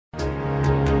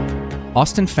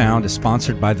Austin Found is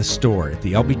sponsored by The Store at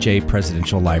the LBJ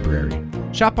Presidential Library.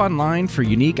 Shop online for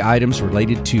unique items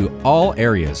related to all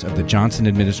areas of the Johnson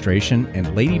administration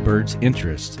and Lady Bird's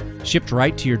interests, shipped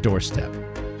right to your doorstep.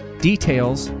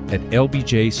 Details at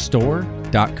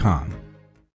lbjstore.com.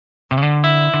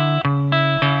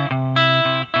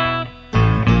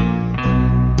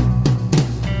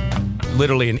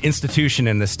 Literally an institution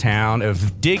in this town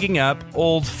of digging up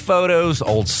old photos,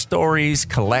 old stories,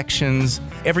 collections,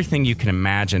 everything you can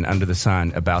imagine under the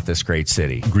sun about this great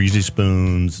city. Greasy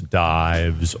spoons,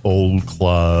 dives, old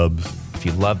clubs. If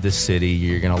you love this city,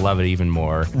 you're going to love it even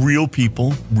more. Real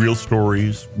people, real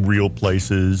stories, real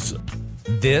places.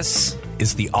 This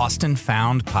is the Austin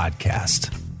Found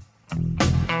Podcast.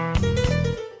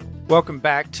 Welcome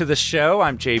back to the show.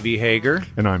 I'm J.B. Hager.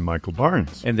 And I'm Michael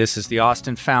Barnes. And this is the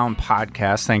Austin Found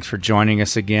Podcast. Thanks for joining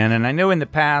us again. And I know in the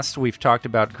past we've talked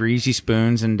about greasy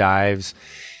spoons and dives.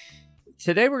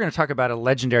 Today we're going to talk about a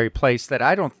legendary place that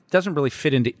doesn't really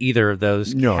fit into either of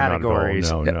those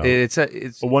categories. No. It's a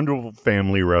wonderful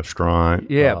family restaurant.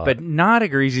 Yeah, but not a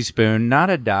greasy spoon, not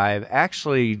a dive.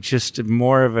 Actually, just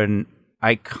more of an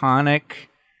iconic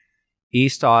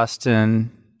East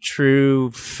Austin,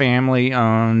 true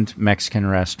family-owned Mexican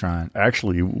restaurant.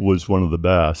 Actually was one of the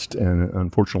best, and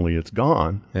unfortunately it's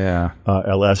gone. Yeah.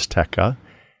 El Azteca.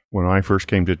 When I first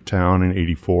came to town in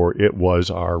 84, it was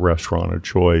our restaurant of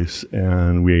choice,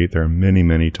 and we ate there many,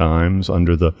 many times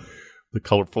under the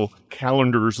colorful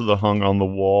calendars that hung on the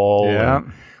wall. Yeah.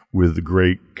 With the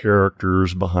great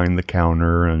characters behind the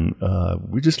counter, and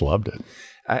we just loved it.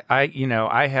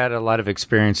 I had a lot of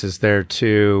experiences there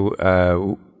too.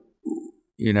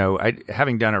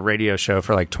 Having done a radio show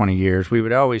for like 20 years, we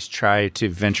would always try to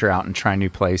venture out and try new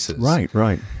places. Right.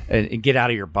 And get out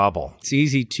of your bubble. It's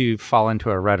easy to fall into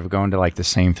a rut of going to like the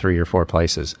same 3 or 4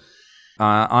 places.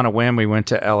 On a whim, we went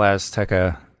to El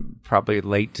Azteca probably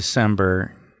late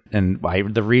December. And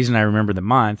the reason I remember the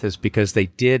month is because they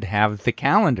did have the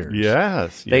calendars.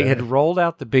 Yes. They had rolled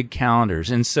out the big calendars.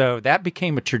 And so that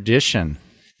became a tradition.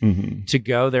 Mm-hmm. To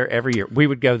go there every year. We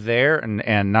would go there,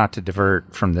 and not to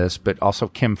divert from this, but also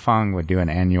Kim Fung would do an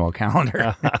annual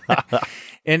calendar.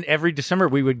 And every December,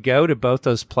 we would go to both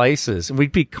those places, and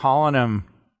we'd be calling them.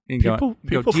 People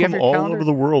from all over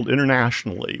the world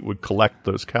internationally would collect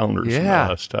those calendars from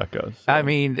Azteca. So. I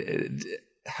mean,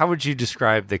 how would you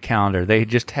describe the calendar? They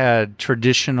just had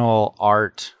traditional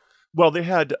art. Well, they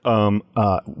had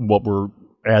what were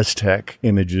Aztec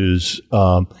images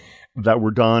that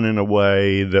were done in a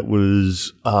way that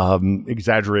was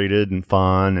exaggerated and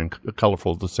fun and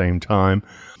colorful at the same time.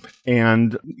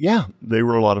 And yeah, they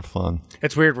were a lot of fun.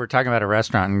 It's weird. We're talking about a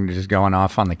restaurant and just going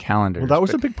off on the calendars. Well, that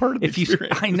was a big part of the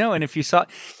experience. I know. And if you saw,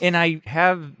 and I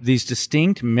have these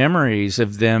distinct memories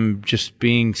of them just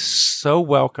being so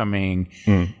welcoming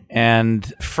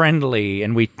and friendly.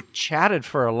 And we chatted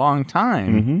for a long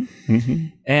time. Mm-hmm. Mm-hmm.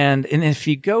 And if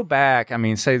you go back, I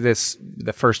mean, say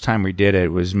the first time we did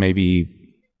it was maybe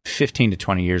 15 to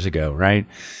 20 years ago, right?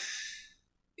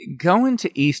 Going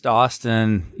to East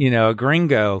Austin, a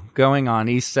gringo going on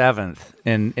East 7th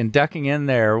and ducking in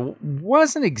there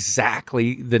wasn't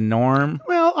exactly the norm.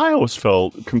 Well, I always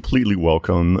felt completely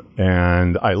welcome,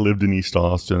 and I lived in East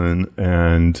Austin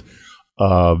and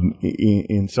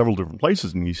in several different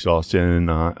places in East Austin.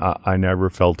 I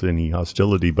never felt any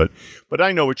hostility, but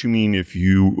I know what you mean. If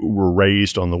you were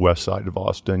raised on the west side of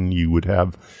Austin, you would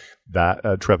have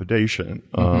that trepidation.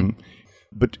 Mm-hmm.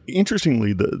 But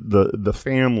interestingly, the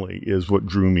family is what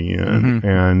drew me in, mm-hmm.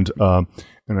 and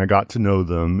I got to know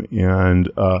them. And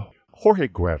Jorge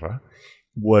Guerra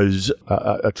was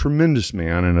a tremendous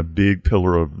man and a big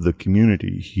pillar of the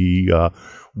community. He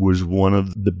was one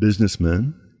of the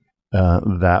businessmen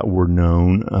that were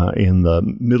known in the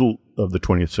middle of the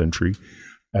 20th century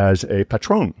as a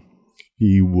patron.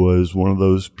 He was one of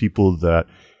those people that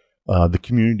the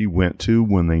community went to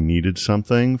when they needed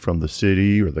something from the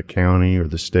city or the county or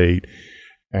the state,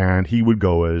 and he would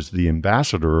go as the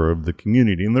ambassador of the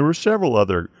community. And there were several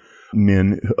other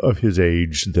men of his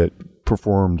age that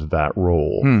performed that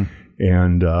role.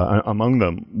 And among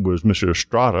them was Mr.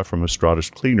 Estrada from Estrada's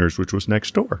Cleaners, which was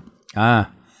next door.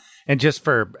 And just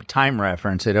for time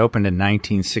reference, it opened in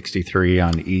 1963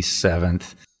 on East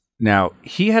 7th. Now,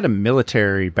 he had a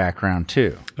military background,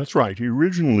 too. That's right. He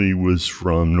originally was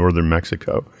from northern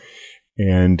Mexico,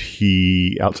 and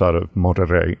he, outside of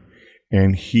Monterrey,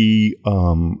 and he,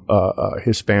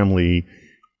 his family,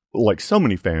 like so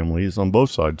many families on both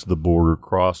sides of the border,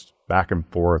 crossed back and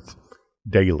forth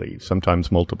daily,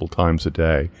 sometimes multiple times a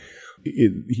day.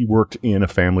 He worked in a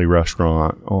family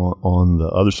restaurant on the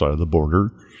other side of the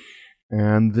border,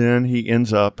 And then he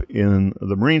ends up in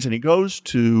the Marines, and he goes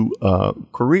to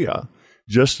Korea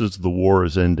just as the war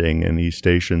is ending, and he's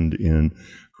stationed in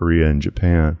Korea and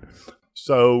Japan.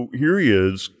 So here he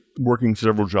is working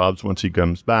several jobs once he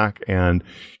comes back, and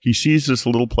he sees this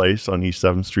little place on East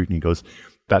 7th Street, and he goes,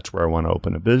 that's where I want to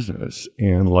open a business.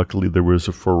 And luckily there was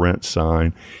a for rent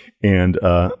sign. And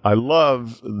I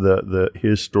love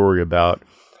his story about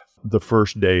the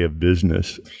first day of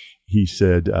business. He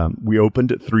said, we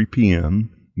opened at 3 p.m.,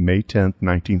 May 10th,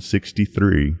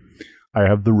 1963. I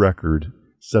have the record,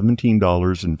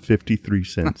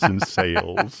 $17.53 in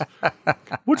sales,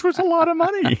 which was a lot of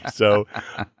money. So,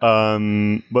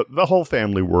 but the whole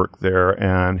family worked there,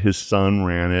 and his son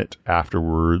ran it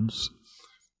afterwards.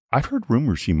 I've heard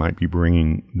rumors he might be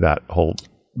bringing that whole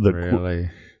the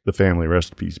family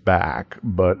recipes back,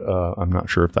 but I'm not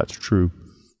sure if that's true.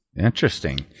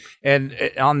 Interesting. And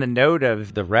on the note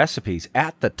of the recipes,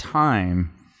 at the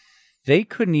time, they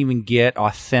couldn't even get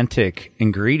authentic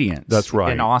ingredients. That's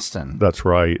right. In Austin. That's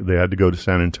right. They had to go to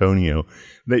San Antonio.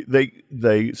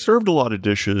 They served a lot of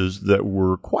dishes that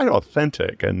were quite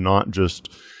authentic and not just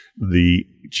the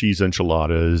cheese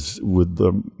enchiladas with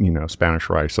the Spanish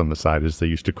rice on the side, as they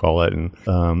used to call it, and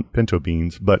pinto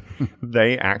beans. But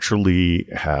they actually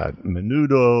had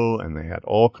menudo, and they had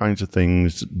all kinds of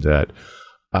things that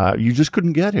you just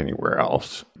couldn't get anywhere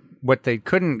else. What they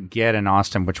couldn't get in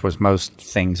Austin, which was most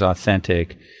things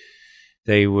authentic,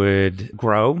 they would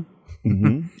grow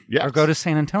Yes. or go to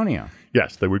San Antonio.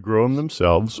 Yes, they would grow them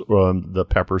themselves, the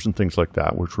peppers and things like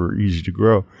that, which were easy to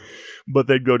grow. But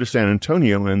they'd go to San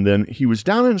Antonio, and then he was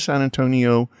down in San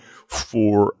Antonio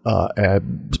for,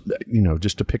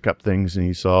 just to pick up things, and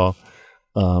he saw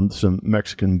some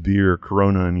Mexican beer,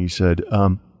 Corona, and he said,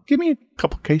 give me a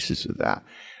couple cases of that.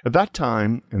 At that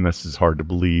time, and this is hard to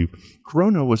believe,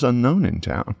 Corona was unknown in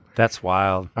town. That's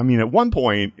wild. I mean, at one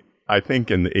point, I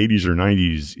think in the 80s or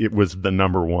 90s, it was the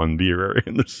number one beer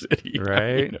in the city.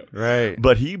 Right, right.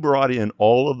 But he brought in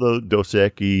all of the Dos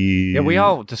Equis. Yeah, we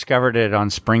all discovered it on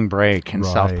spring break in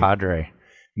South Padre.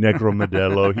 Negro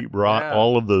Modelo. He brought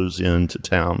all of those into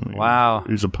town. Wow.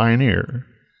 He was a pioneer.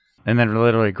 And then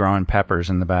literally growing peppers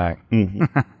in the back,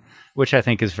 which I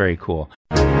think is very cool.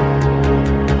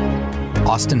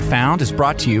 Austin Found is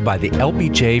brought to you by the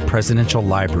LBJ Presidential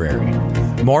Library.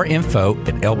 More info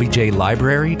at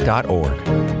lbjlibrary.org.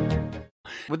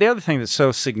 Well, the other thing that's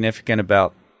so significant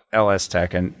about LS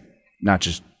Tech, and not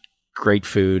just great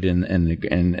food and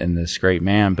this great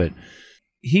man, but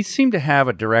he seemed to have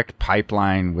a direct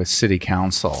pipeline with city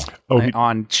council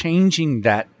on changing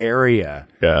that area.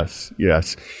 Yes,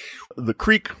 yes. The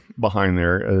creek behind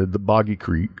there, the Boggy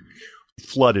Creek,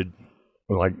 flooded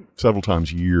like several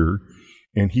times a year,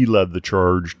 and he led the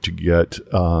charge to get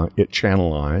it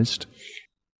channelized.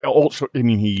 Also, I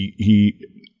mean,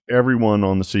 everyone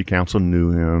on the city council knew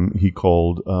him. He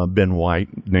called Ben White,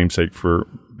 namesake for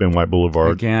Ben White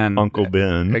Boulevard, again, Uncle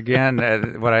Ben. Again,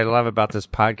 what I love about this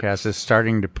podcast is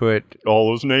starting to put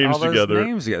all those names together.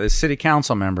 The city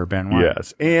council member, Ben White.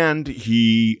 Yes, and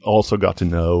he also got to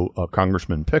know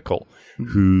Congressman Pickle,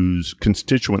 whose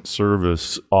constituent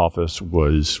service office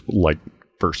was like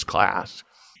first class.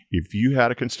 If you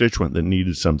had a constituent that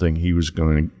needed something, he was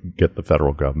going to get the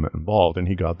federal government involved. And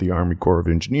he got the Army Corps of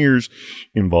Engineers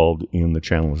involved in the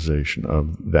channelization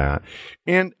of that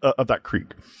and of that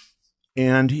creek.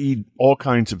 And he all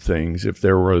kinds of things. If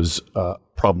there was a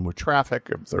problem with traffic,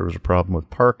 if there was a problem with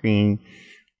parking.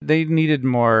 They needed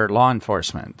more law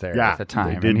enforcement there at the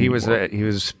time. And he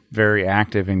was very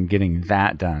active in getting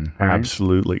that done. Right?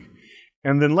 Absolutely.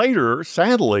 And then later,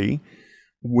 sadly,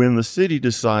 when the city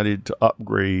decided to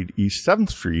upgrade East 7th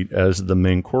Street as the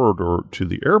main corridor to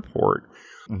the airport,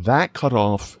 that cut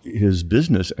off his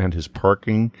business and his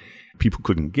parking. People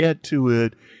couldn't get to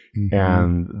it,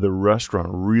 and the restaurant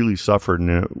really suffered.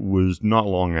 And it was not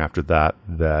long after that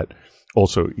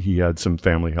also he had some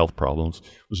family health problems.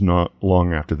 It was not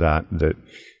long after that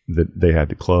they had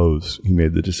to close. He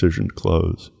made the decision to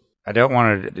close. I don't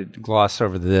want to gloss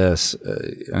over this.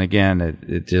 And again,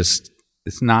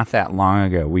 it's not that long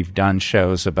ago. We've done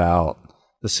shows about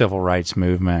the civil rights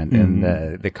movement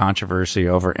and the controversy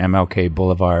over MLK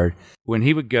Boulevard. When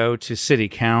he would go to city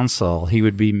council, he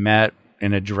would be met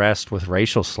and addressed with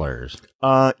racial slurs.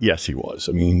 Yes, he was.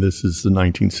 I mean, this is the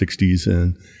 1960s,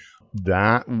 and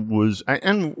that was,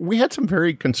 and we had some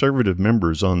very conservative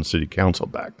members on the city council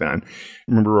back then.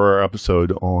 Remember our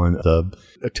episode on the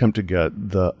attempt to get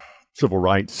the civil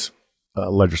rights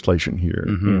legislation here,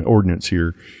 ordinance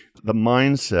here. The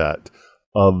mindset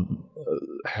of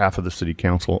half of the city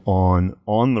council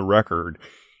on the record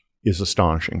is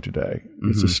astonishing today.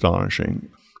 It's astonishing.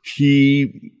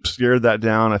 he stared that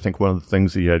down. I think one of the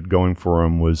things he had going for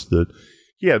him was that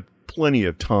he had plenty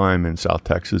of time in South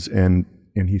Texas, and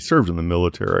he served in the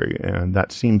military, and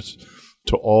that seems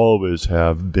to always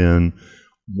have been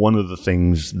one of the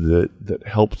things that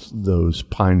helped those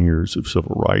pioneers of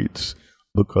civil rights,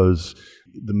 because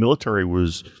the military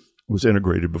was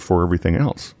integrated before everything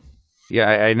else. Yeah,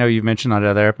 I know you've mentioned on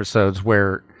other episodes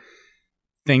where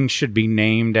things should be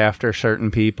named after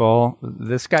certain people.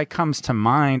 This guy comes to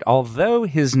mind, although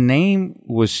his name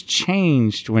was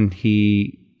changed when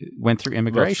he went through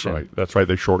immigration. That's right.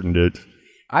 They shortened it.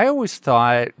 I always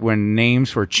thought when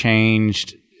names were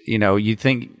changed, you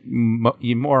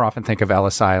more often think of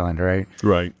Ellis Island, right?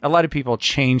 Right. A lot of people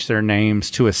change their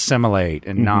names to assimilate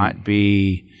and not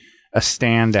be a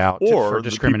standout for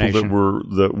discrimination. Or the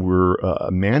people that were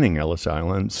manning Ellis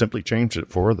Island simply changed it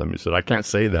for them. He said, I can't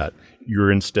say that.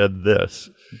 You're instead this.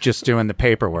 Just doing the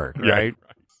paperwork, right? Yeah.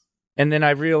 And then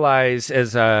I realize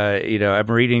as, I'm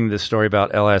reading the story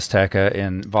about El Azteca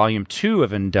in Volume 2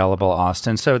 of Indelible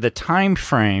Austin. So the time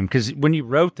frame, because when you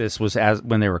wrote this was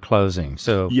when they were closing.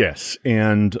 So yes,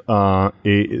 and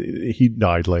he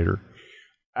died later.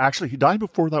 Actually, he died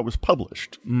before that was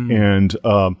published. And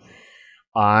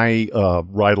I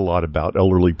write a lot about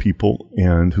elderly people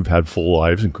and who've had full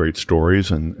lives and great stories,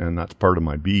 and that's part of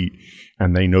my beat.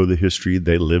 And they know the history.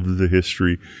 They live the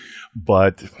history.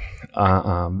 But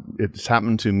it's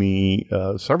happened to me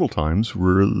several times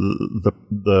where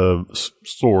the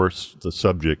source, the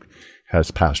subject,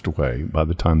 has passed away by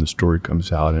the time the story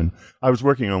comes out. And I was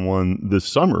working on one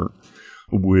this summer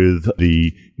with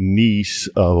the niece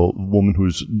of a woman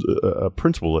who's a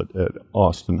principal at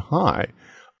Austin High,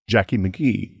 Jackie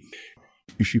McGee.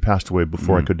 She passed away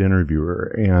before I could interview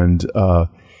her. And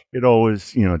it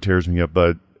always, tears me up.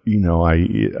 But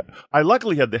I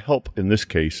luckily had the help in this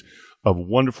case of a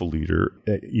wonderful leader,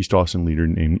 East Austin leader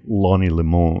named Lonnie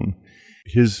Limon.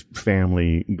 His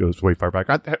family goes way far back.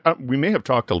 We may have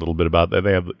talked a little bit about that.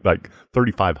 They have like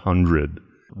 3,500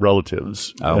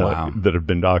 relatives that have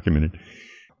been documented.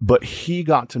 But he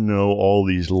got to know all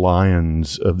these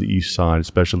lions of the East Side,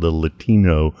 especially the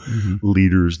Latino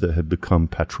leaders that had become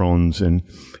patrons, and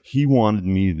he wanted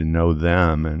me to know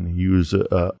them. And he was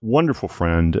a wonderful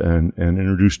friend and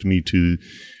introduced me to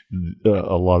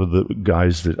a lot of the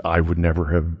guys that I would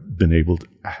never have been able to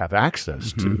have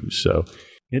access to. So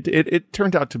it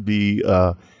turned out to be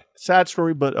a sad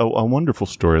story, but a wonderful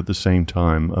story at the same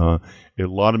time. A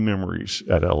lot of memories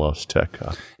at El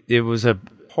Azteca. It was a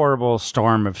horrible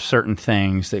storm of certain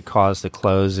things that caused the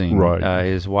closing. Right.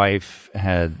 His wife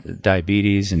had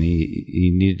diabetes, and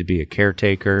he needed to be a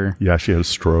caretaker. Yeah, she had a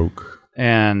stroke.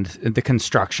 And the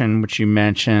construction, which you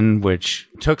mentioned, which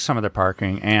took some of the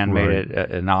parking and made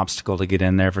it an obstacle to get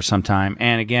in there for some time.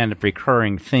 And again, a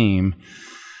recurring theme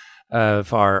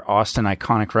of our Austin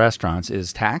iconic restaurants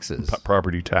is taxes.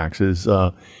 Property taxes.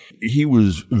 He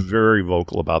was very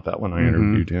vocal about that when I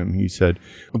interviewed him. He said,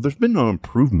 well, there's been no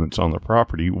improvements on the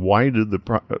property. Why did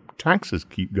the taxes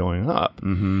keep going up?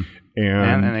 And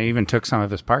they even took some of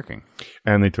his parking.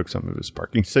 And they took some of his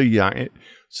parking. So,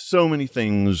 so many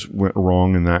things went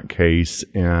wrong in that case,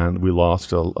 and we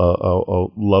lost a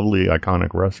lovely,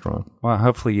 iconic restaurant. Well,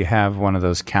 hopefully you have one of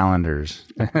those calendars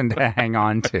to hang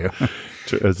on to.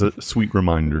 As a sweet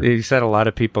reminder. You said a lot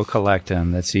of people collect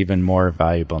them. That's even more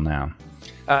valuable now.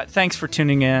 Thanks for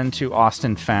tuning in to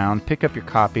Austin Found. Pick up your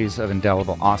copies of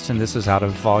Indelible Austin. This is out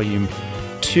of Volume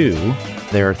 2.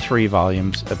 There are 3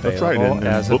 volumes available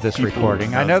as of this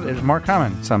recording. I know there's more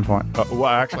coming at some point.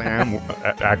 Actually, I am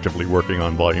actively working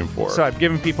on Volume 4. So I've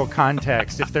given people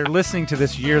context. If they're listening to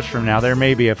this years from now, there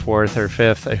may be a 4th or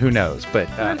 5th. Who knows? But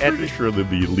I'm pretty sure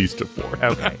there'll be at least a 4th.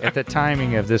 Okay. At the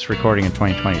timing of this recording in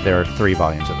 2020, there are 3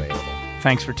 volumes available.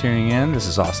 Thanks for tuning in. This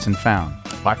is Austin Found.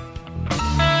 Bye.